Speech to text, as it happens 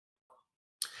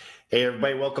Hey,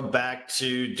 everybody, welcome back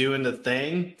to Doing the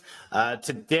Thing.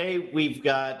 Today, we've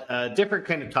got a different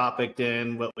kind of topic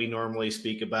than what we normally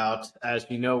speak about. As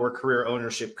you know, we're career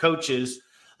ownership coaches.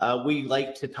 We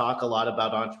like to talk a lot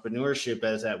about entrepreneurship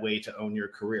as that way to own your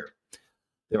career.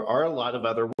 There are a lot of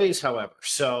other ways, however.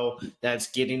 So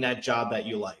that's getting that job that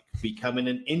you like, becoming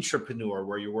an intrapreneur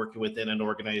where you're working within an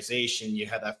organization. You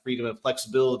have that freedom and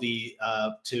flexibility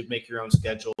to make your own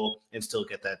schedule and still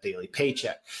get that daily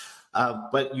paycheck.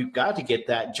 But you've got to get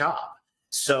that job.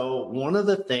 So one of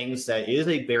the things that is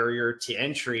a barrier to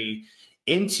entry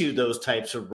into those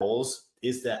types of roles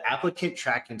is the applicant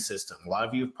tracking system. A lot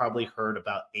of you have probably heard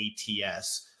about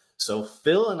ATS. So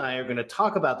Phil and I are going to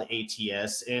talk about the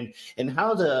ATS and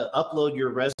how to upload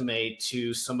your resume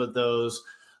to some of those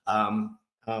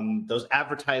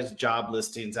advertised job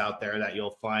listings out there that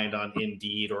you'll find on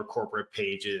Indeed or corporate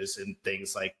pages and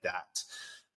things like that.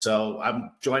 So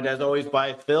I'm joined as always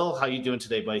by Phil. How you doing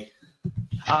today, buddy?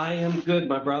 I am good,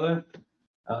 my brother.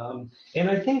 And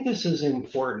I think this is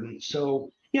important.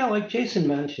 So, yeah, like Jason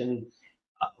mentioned,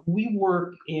 we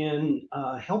work in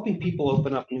helping people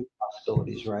open up new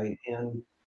possibilities, right? And,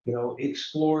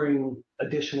 exploring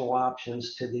additional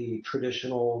options to the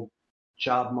traditional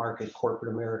job market,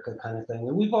 corporate America kind of thing.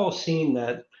 And we've all seen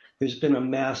that there's been a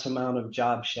mass amount of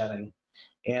job shedding.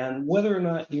 And whether or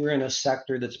not you're in a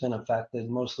sector that's been affected,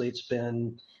 mostly it's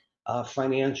been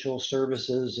financial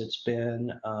services, it's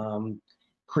been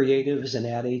creatives and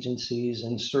ad agencies,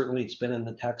 and certainly it's been in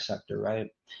the tech sector, right?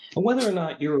 And whether or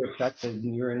not you're affected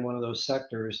and you're in one of those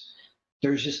sectors,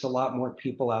 there's just a lot more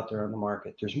people out there on the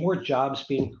market. There's more jobs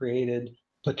being created,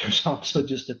 but there's also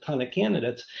just a ton of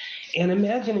candidates. And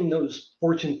imagining those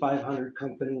Fortune 500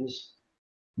 companies,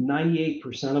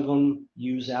 98% of them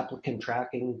use applicant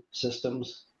tracking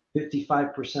systems,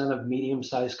 55% of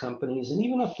medium-sized companies, and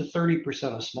even up to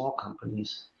 30% of small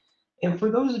companies. And for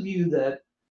those of you that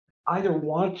either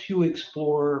want to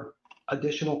explore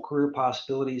additional career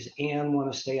possibilities and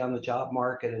want to stay on the job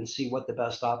market and see what the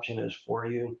best option is for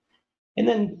you. And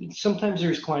then sometimes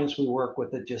there's clients we work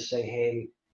with that just say, hey,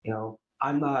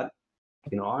 I'm not,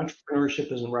 entrepreneurship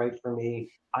isn't right for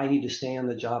me. I need to stay on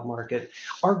the job market.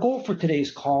 Our goal for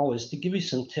today's call is to give you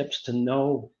some tips to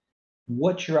know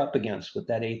what you're up against with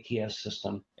that ATS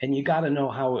system. And you got to know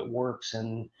how it works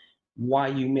and why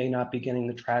you may not be getting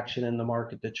the traction in the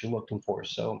market that you're looking for.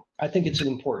 So I think it's an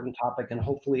important topic, and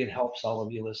hopefully it helps all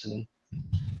of you listening.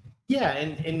 Yeah,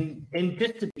 and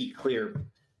just to be clear,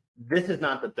 this is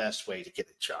not the best way to get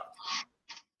a job.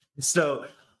 So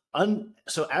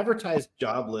advertised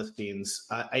job listings,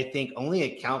 I think only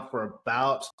account for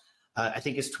about, I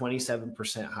think it's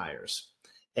 27% hires.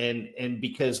 And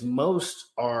because most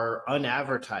are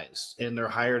unadvertised and they're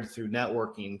hired through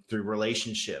networking, through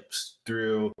relationships,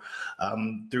 through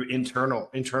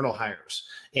internal hires,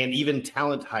 and even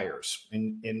talent hires.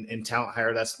 And talent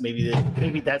hire, that's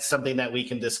maybe that's something that we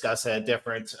can discuss at a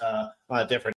different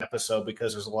episode,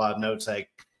 because there's a lot of notes that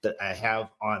I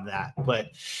have on that. But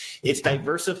it's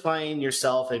diversifying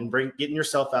yourself and getting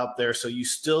yourself out there, so you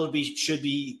still should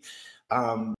be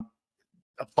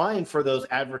applying for those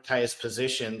advertised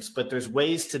positions, but there's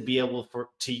ways to be able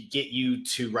to get you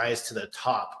to rise to the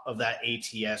top of that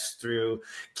ATS through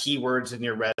keywords in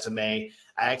your resume.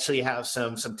 I actually have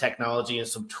some technology and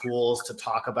some tools to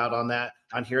talk about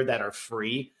on here that are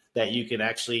free, that you can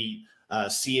actually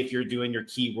see if you're doing your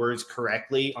keywords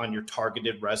correctly on your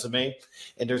targeted resume.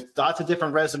 And there's lots of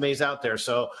different resumes out there.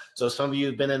 So some of you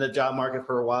have been in the job market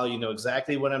for a while, you know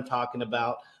exactly what I'm talking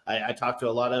about. I talk to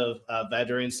a lot of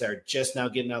veterans that are just now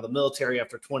getting out of the military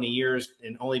after 20 years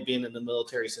and only being in the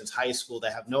military since high school,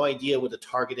 that have no idea what a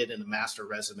targeted and a master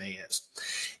resume is.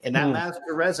 And that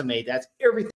master resume, that's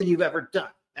everything you've ever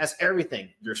done. That's everything,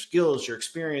 your skills, your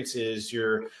experiences,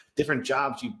 your different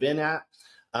jobs you've been at,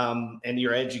 and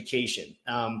your education.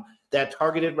 That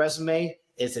targeted resume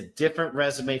is a different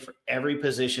resume for every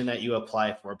position that you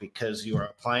apply for, because you are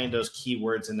applying those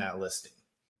keywords in that listing.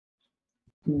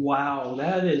 Wow,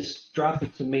 that is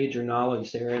dropping some major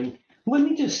knowledge there. And let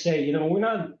me just say, we're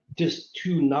not just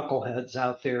two knuckleheads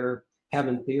out there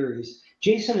having theories.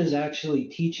 Jason is actually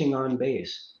teaching on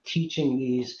base, teaching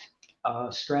these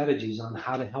strategies on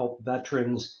how to help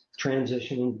veterans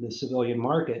transition into the civilian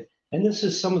market. And this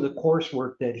is some of the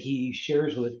coursework that he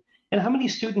shares with. And how many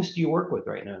students do you work with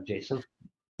right now, Jason?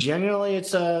 Generally,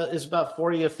 it's about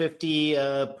 40 to 50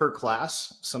 per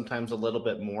class, sometimes a little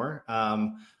bit more.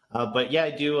 But yeah,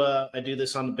 I do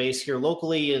this on the base here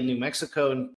locally in New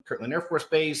Mexico and Kirtland Air Force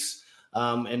Base.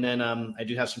 And then I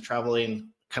do have some traveling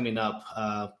coming up,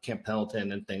 Camp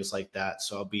Pendleton and things like that.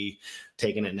 So I'll be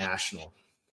taking it national.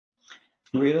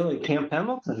 Really? Camp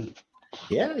Pendleton?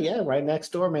 Yeah, right next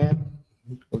door, man.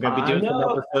 We're gonna be I doing some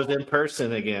know, episodes in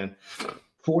person again.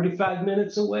 45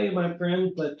 minutes away, my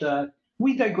friend, but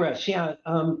we digress. Yeah,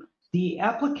 the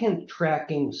applicant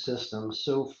tracking system.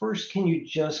 So first, can you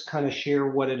just kind of share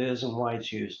what it is and why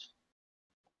it's used?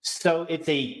 So it's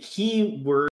a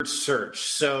keyword search.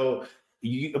 So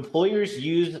employers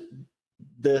use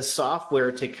the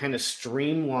software to kind of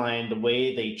streamline the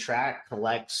way they track,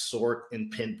 collect, sort,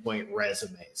 and pinpoint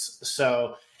resumes.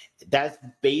 So that's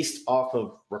based off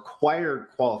of required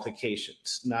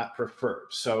qualifications, not preferred.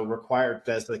 So required,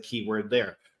 that's the keyword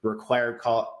there. Required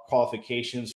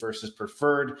qualifications versus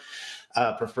preferred.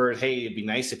 Preferred, hey, it'd be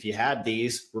nice if you had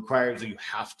these. Required, you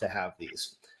have to have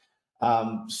these.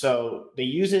 So they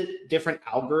use it different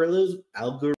algorithms,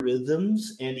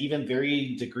 and even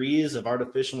varying degrees of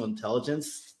artificial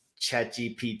intelligence.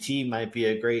 ChatGPT might be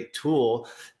a great tool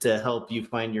to help you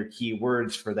find your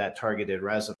keywords for that targeted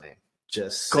resume.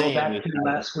 Just Go saying. back to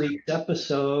last week's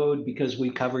episode because we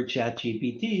covered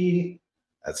ChatGPT.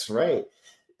 That's right.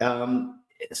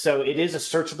 So it is a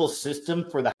searchable system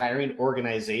for the hiring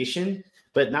organization,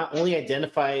 but not only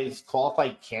identifies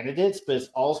qualified candidates, but it's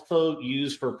also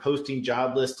used for posting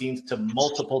job listings to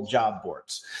multiple job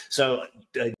boards. So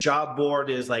a job board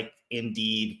is like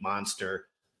Indeed, Monster,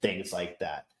 things like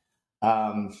that.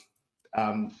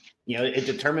 It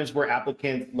determines where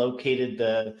applicants located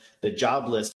the job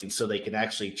listing so they can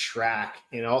actually track,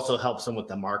 and it also helps them with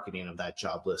the marketing of that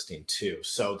job listing too.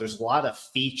 So there's a lot of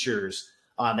features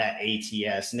on that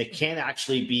ATS, and there can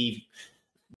actually be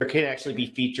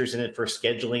features in it for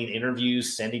scheduling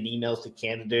interviews, sending emails to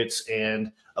candidates,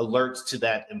 and alerts to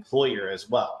that employer as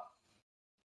well.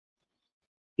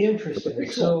 Interesting.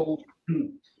 So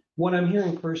what I'm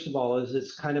hearing, first of all, is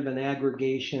it's kind of an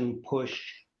aggregation push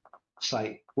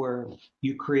site where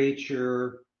you create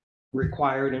your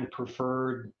required and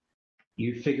preferred,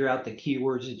 you figure out the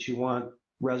keywords that you want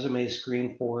resume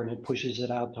screen for, and it pushes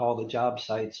it out to all the job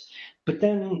sites. But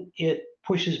then it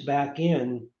pushes back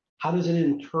in. How does it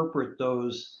interpret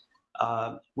those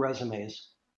resumes?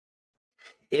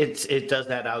 It does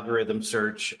that algorithm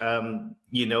search.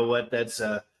 You know what? That's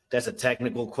a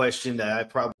technical question that I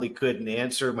probably couldn't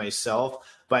answer myself,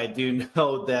 but I do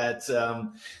know that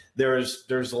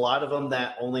there's a lot of them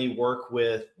that only work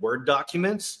with Word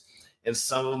documents, and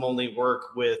some of them only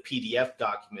work with PDF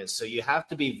documents. So you have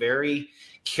to be very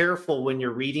careful when you're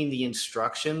reading the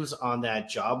instructions on that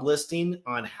job listing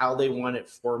on how they want it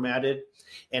formatted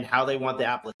and how they want the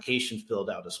application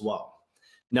filled out as well.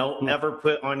 No, never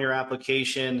put on your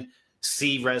application,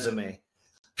 see resume.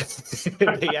 If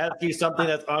they ask you something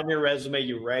that's on your resume,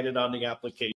 you write it on the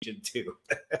application too.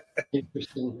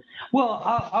 Interesting. Well,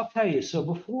 I'll tell you. So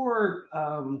before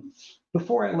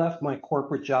I left my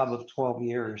corporate job of 12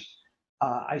 years,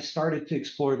 I started to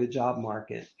explore the job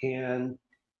market, and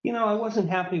I wasn't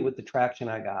happy with the traction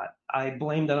I got. I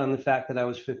blamed it on the fact that I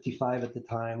was 55 at the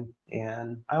time,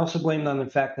 and I also blamed on the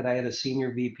fact that I had a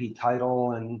senior VP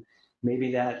title, and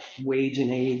maybe that wage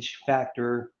and age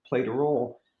factor played a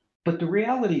role. But the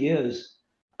reality is,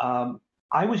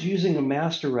 I was using a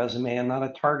master resume and not a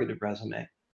targeted resume.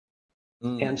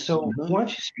 And so, why don't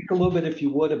you speak a little bit, if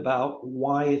you would, about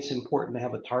why it's important to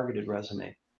have a targeted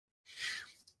resume?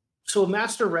 So a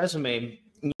master resume,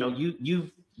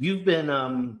 you've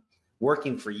been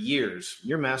working for years.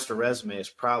 Your master resume is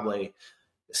probably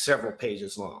several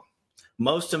pages long.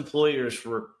 Most employers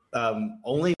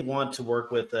only want to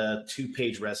work with a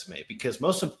 2-page resume, because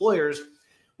most employers,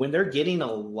 when they're getting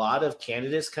a lot of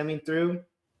candidates coming through,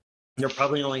 they're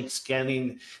probably only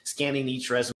scanning each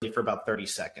resume for about 30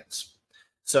 seconds.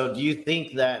 So do you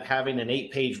think that having an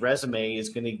 8-page resume is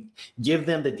going to give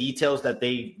them the details that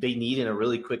they need in a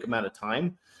really quick amount of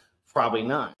time? Probably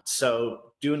not.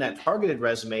 So doing that targeted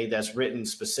resume that's written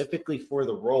specifically for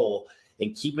the role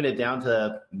and keeping it down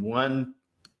to 1-2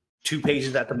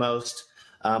 pages at the most.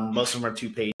 Most of them are 2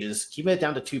 pages. Keeping it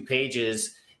down to 2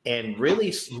 pages and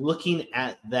really looking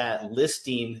at that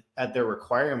listing, at their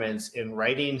requirements, and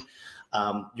writing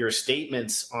your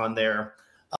statements on there,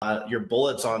 your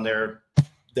bullets on there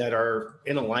that are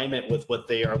in alignment with what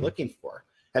they are looking for.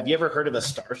 Have you ever heard of a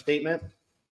STAR statement?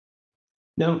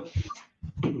 No.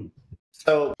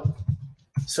 So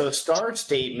a STAR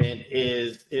statement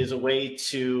is a way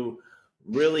to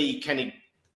really kind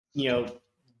of,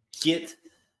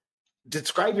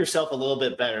 describe yourself a little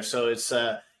bit better. So it's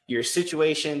your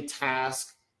situation,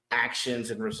 task, actions,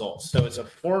 and results. So it's a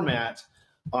format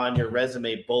on your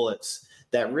resume bullets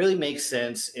that really makes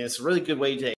sense, and it's a really good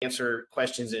way to answer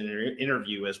questions in an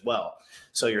interview as well.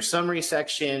 So your summary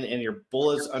section and your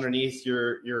bullets underneath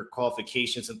your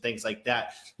qualifications and things like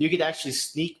that, you could actually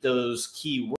sneak those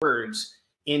keywords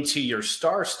into your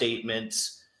star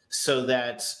statements so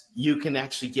that you can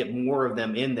actually get more of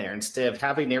them in there. Instead of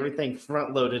having everything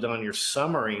front loaded on your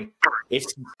summary,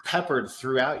 it's peppered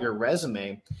throughout your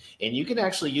resume. And you can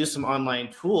actually use some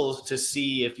online tools to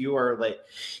see if you are like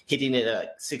hitting it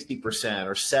at 60%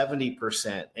 or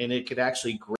 70%, and it could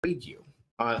actually grade you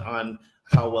on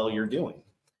how well you're doing.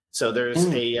 So there's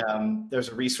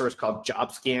a resource called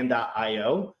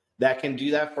jobscan.io that can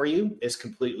do that for you. It's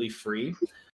completely free.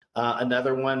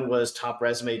 Another one was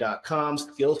topresume.com.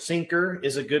 SkillSyncer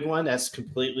is a good one. That's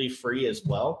completely free as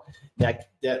well. That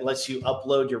lets you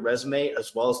upload your resume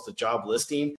as well as the job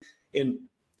listing and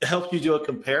helps you do a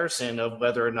comparison of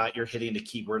whether or not you're hitting the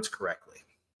keywords correctly.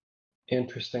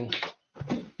 Interesting.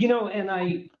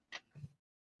 And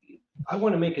I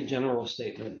want to make a general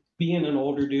statement. Being an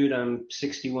older dude, I'm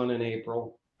 61 in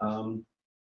April. Like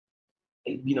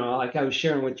I was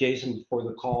sharing with Jason before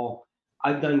the call,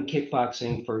 I've done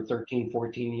kickboxing for 13,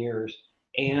 14 years.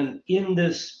 And in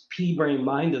this pea brain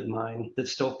mind of mine that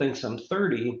still thinks I'm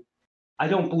 30, I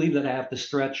don't believe that I have to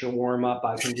stretch or warm up.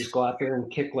 I can just go out there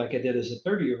and kick like I did as a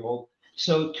 30-year-old.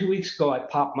 So 2 weeks ago, I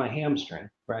popped my hamstring,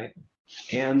 right?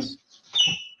 And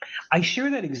I share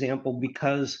that example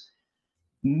because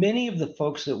many of the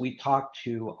folks that we talk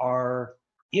to are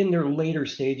in their later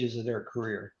stages of their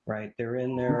career, right? They're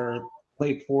in their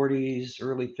late 40s,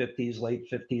 early 50s, late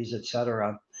 50s, et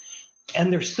cetera.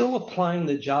 And they're still applying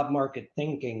the job market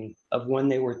thinking of when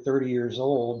they were 30 years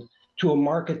old to a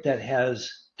market that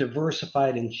has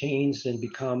diversified and changed and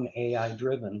become AI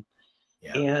driven.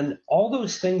 Yeah. And all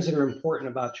those things that are important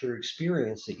about your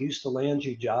experience that used to land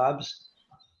you jobs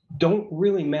don't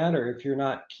really matter if you're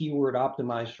not keyword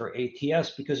optimized for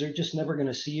ATS, because they're just never going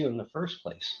to see you in the first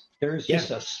place. There's just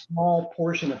a small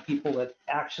portion of people that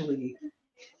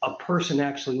a person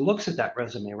actually looks at that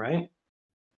resume, right?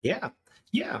 Yeah.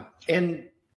 And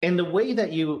the way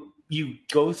that you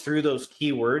go through those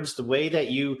keywords, the way that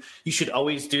you should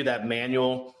always do that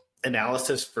manual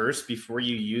analysis first before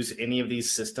you use any of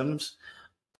these systems.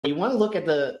 You want to look at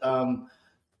the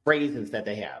phrases that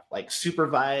they have, like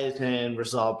supervise and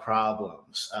resolve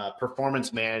problems,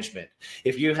 performance management.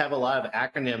 If you have a lot of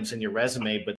acronyms in your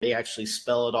resume, but they actually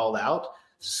spell it all out,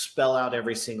 spell out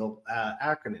every single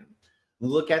acronym.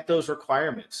 Look at those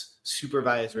requirements.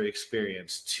 Supervisory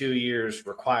experience, 2 years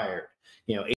required.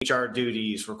 HR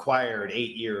duties required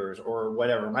 8 years or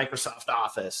whatever, Microsoft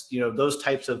Office, those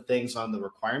types of things on the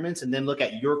requirements. And then look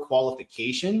at your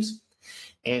qualifications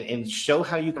and show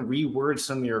how you can reword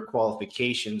some of your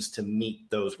qualifications to meet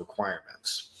those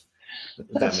requirements.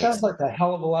 That sounds like a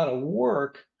hell of a lot of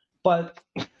work, but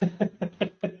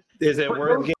is it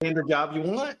worth getting the job you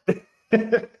want?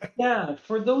 Yeah,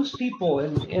 for those people,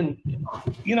 and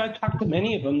I talked to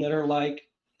many of them that are like,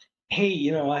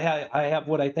 hey, I have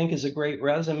what I think is a great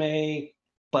resume,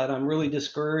 but I'm really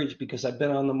discouraged because I've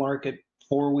been on the market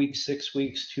 4 weeks, 6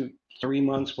 weeks, 2, 3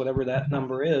 months, whatever that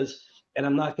number is, and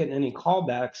I'm not getting any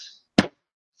callbacks.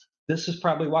 This is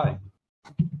probably why.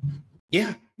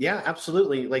 Yeah,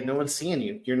 absolutely. Like no one's seeing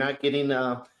you. You're not getting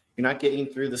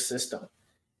through the system.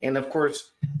 And of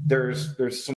course,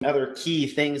 there's some other key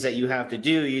things that you have to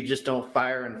do. You just don't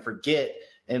fire and forget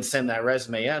and send that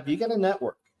resume up. You got to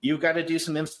network. You've got to do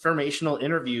some informational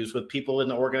interviews with people in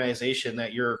the organization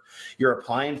that you're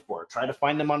applying for. Try to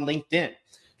find them on LinkedIn.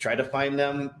 Try to find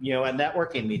them, at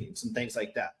networking meetings and things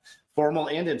like that, formal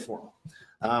and informal.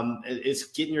 It's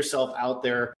getting yourself out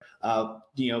there.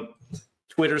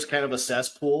 Twitter's kind of a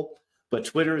cesspool, but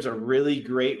Twitter is a really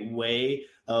great way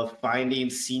of finding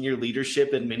senior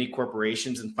leadership in many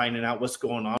corporations and finding out what's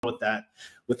going on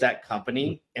with that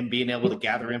company and being able to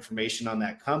gather information on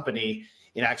that company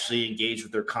and actually engage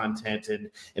with their content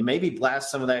and maybe blast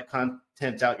some of that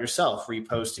content out yourself,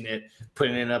 reposting it,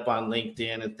 putting it up on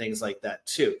LinkedIn and things like that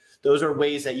too. Those are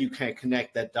ways that you can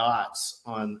connect the dots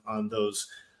on those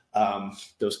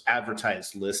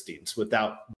advertised listings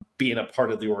without being a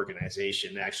part of the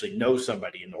organization and actually know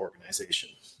somebody in the organization.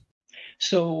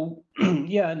 So,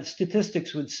 and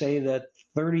statistics would say that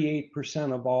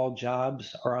 38% of all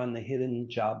jobs are on the hidden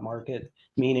job market,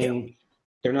 meaning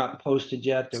they're not posted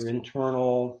yet, they're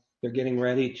internal, they're getting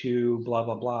ready to blah,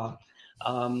 blah, blah.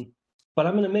 But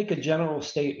I'm going to make a general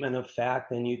statement of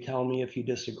fact, and you tell me if you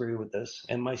disagree with this.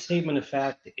 And my statement of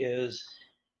fact is,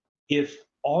 if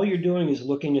all you're doing is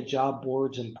looking at job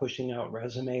boards and pushing out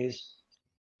resumes,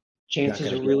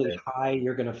 chances are really high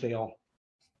you're going to fail.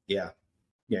 Yeah,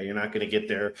 you're not going to get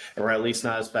there, or at least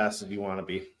not as fast as you want to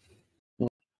be.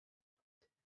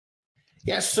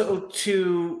 Yeah, so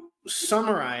to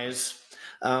summarize,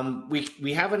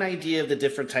 We have an idea of the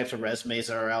different types of resumes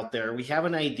that are out there. We have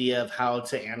an idea of how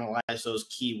to analyze those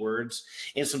keywords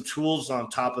and some tools on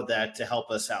top of that to help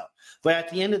us out. But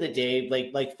at the end of the day,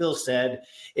 like Phil said,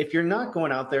 if you're not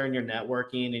going out there and you're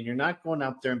networking and you're not going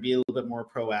out there and be a little bit more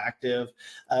proactive,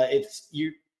 it's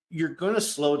you're going to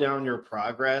slow down your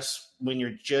progress when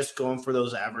you're just going for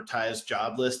those advertised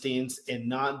job listings and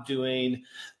not doing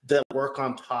the work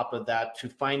on top of that to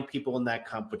find people in that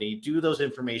company, do those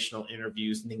informational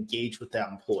interviews, and engage with that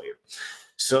employer.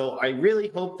 So I really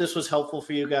hope this was helpful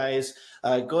for you guys.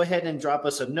 Go ahead and drop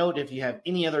us a note if you have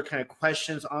any other kind of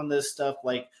questions on this stuff.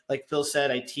 Like Phil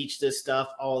said, I teach this stuff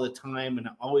all the time and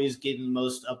always getting the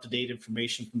most up-to-date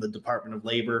information from the Department of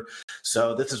Labor.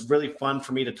 So this is really fun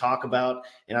for me to talk about.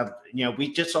 And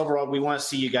we just overall, we want to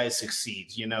see you guys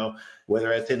succeed,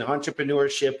 whether it's in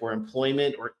entrepreneurship or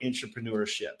employment or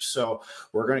entrepreneurship. So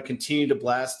we're going to continue to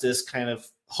blast this kind of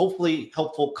hopefully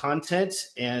helpful content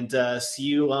and see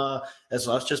you as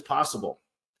much as possible.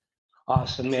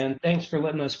 Awesome, man. Thanks for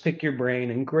letting us pick your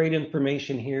brain, and great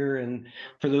information here. And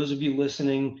for those of you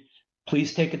listening,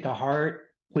 please take it to heart.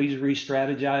 Please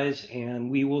re-strategize,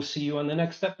 and we will see you on the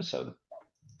next episode.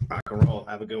 Rock and roll.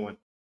 Have a good one.